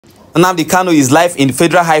Nnamdi Kanu is live in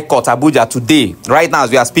Federal High Court, Abuja today, right now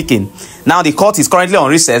as we are speaking. Now the court is currently on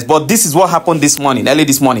recess, but this is what happened this morning, early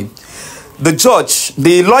this morning.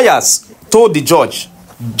 The lawyers told the judge,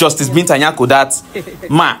 Justice Binta Nyako, that,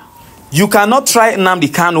 ma, you cannot try Nnamdi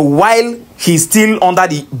Kanu while he's still under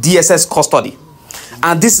the DSS custody.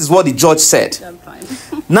 And this is what the judge said.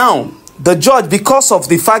 Now, the judge, because of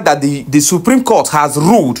the fact that the Supreme Court has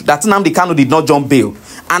ruled that Nnamdi Kanu did not jump bail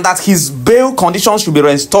and that his bail conditions should be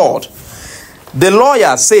restored, the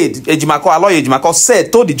lawyer said,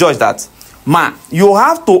 Ejimako told the judge that, ma, you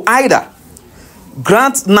have to either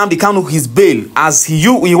grant Nnamdi Kanu his bail as he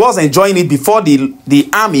was enjoying it before the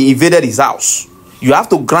army invaded his house. You have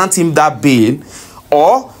to grant him that bail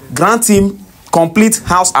or grant him complete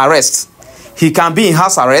house arrest. He can be in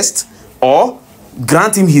house arrest or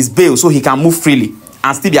grant him his bail so he can move freely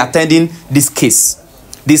and still be attending this case,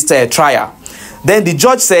 this trial. Then the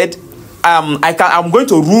judge said, I'm going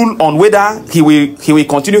to rule on whether he will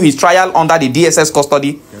continue his trial under the DSS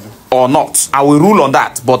custody or not. I will rule on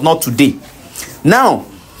that, but not today. Now,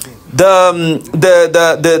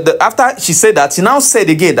 after she said that, she now said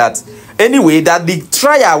again that anyway, that the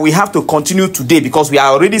trial we have to continue today because we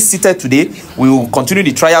are already seated today. We will continue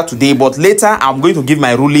the trial today, but later I'm going to give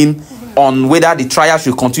my ruling on whether the trial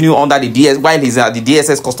should continue under the while he's at the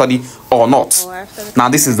DSS custody or not. Now,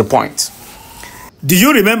 this is the point. Do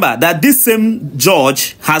you remember that this same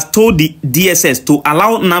judge has told the DSS to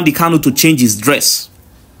allow Nnamdi Kanu to change his dress?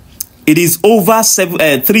 It is over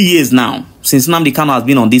 3 years now since Nnamdi Kanu has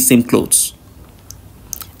been on these same clothes.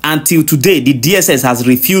 Until today, the DSS has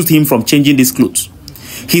refused him from changing these clothes.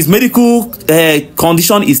 His medical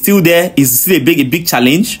condition is still there. It's still a big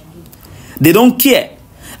challenge. They don't care.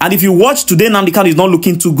 And if you watch today, Nnamdi Kanu is not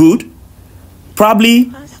looking too good.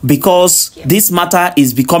 Probably because this matter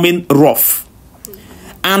is becoming rough.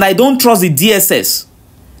 And I don't trust the DSS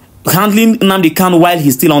handling Nnamdi Kanu while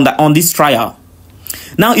he's still on this trial.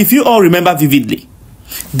 Now, if you all remember vividly,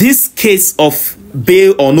 this case of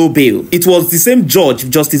bail or no bail, it was the same judge,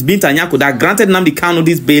 Justice Binta Nyako, that granted Nnamdi Kanu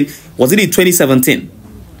this bail. Was it in 2017?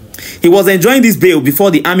 He was enjoying this bail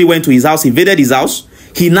before the army went to his house, invaded his house.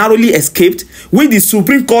 He narrowly escaped, when the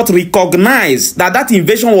Supreme Court recognized that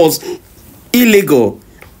invasion was illegal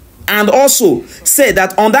and also said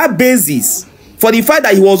that on that basis, for the fact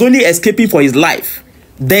that he was only escaping for his life,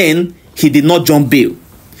 then he did not jump bail.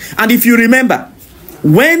 And if you remember,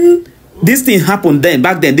 when this thing happened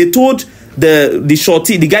back then, they told the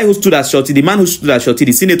shorty, the guy who stood as shorty, the man who stood as shorty,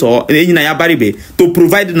 the senator, Nnamdi Kanu, to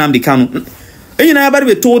provide Nnamdi Kanu. Nnamdi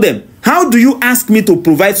Kanu told them, how do you ask me to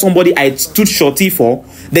provide somebody I stood shorty for?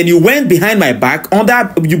 Then you went behind my back,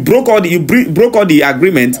 you broke all the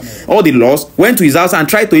agreement, all the laws, went to his house and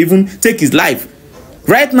tried to even take his life.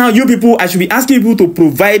 Right now, you people, I should be asking people to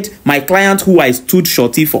provide my client who I stood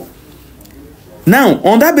shorty for. Now,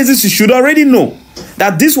 on that basis, you should already know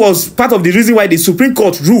that this was part of the reason why the Supreme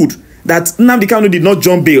Court ruled that Nnamdi Kanu did not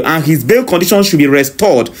jump bail and his bail conditions should be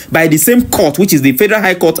restored by the same court, which is the Federal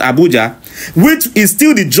High Court, Abuja, which is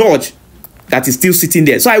still the judge that is still sitting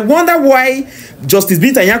there. So I wonder why Justice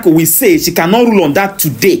Binta Nyako will say she cannot rule on that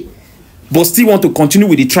today, but still want to continue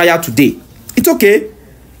with the trial today. It's okay.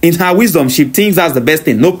 In her wisdom, she thinks that's the best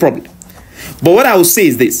thing. No problem. But what I will say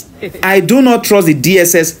is this. I do not trust the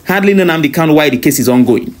DSS handling Nnamdi Kanu while the case is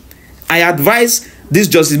ongoing. I advise this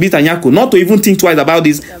Justice Binta Nyako not to even think twice about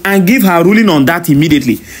this and give her ruling on that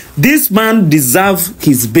immediately. This man deserves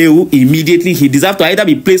his bail immediately. He deserves to either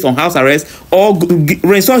be placed on house arrest or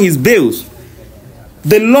restore his bails.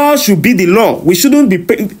 The law should be the law. We shouldn't be...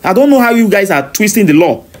 I don't know how you guys are twisting the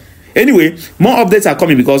law. Anyway, more updates are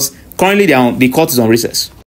coming because currently the court is on recess.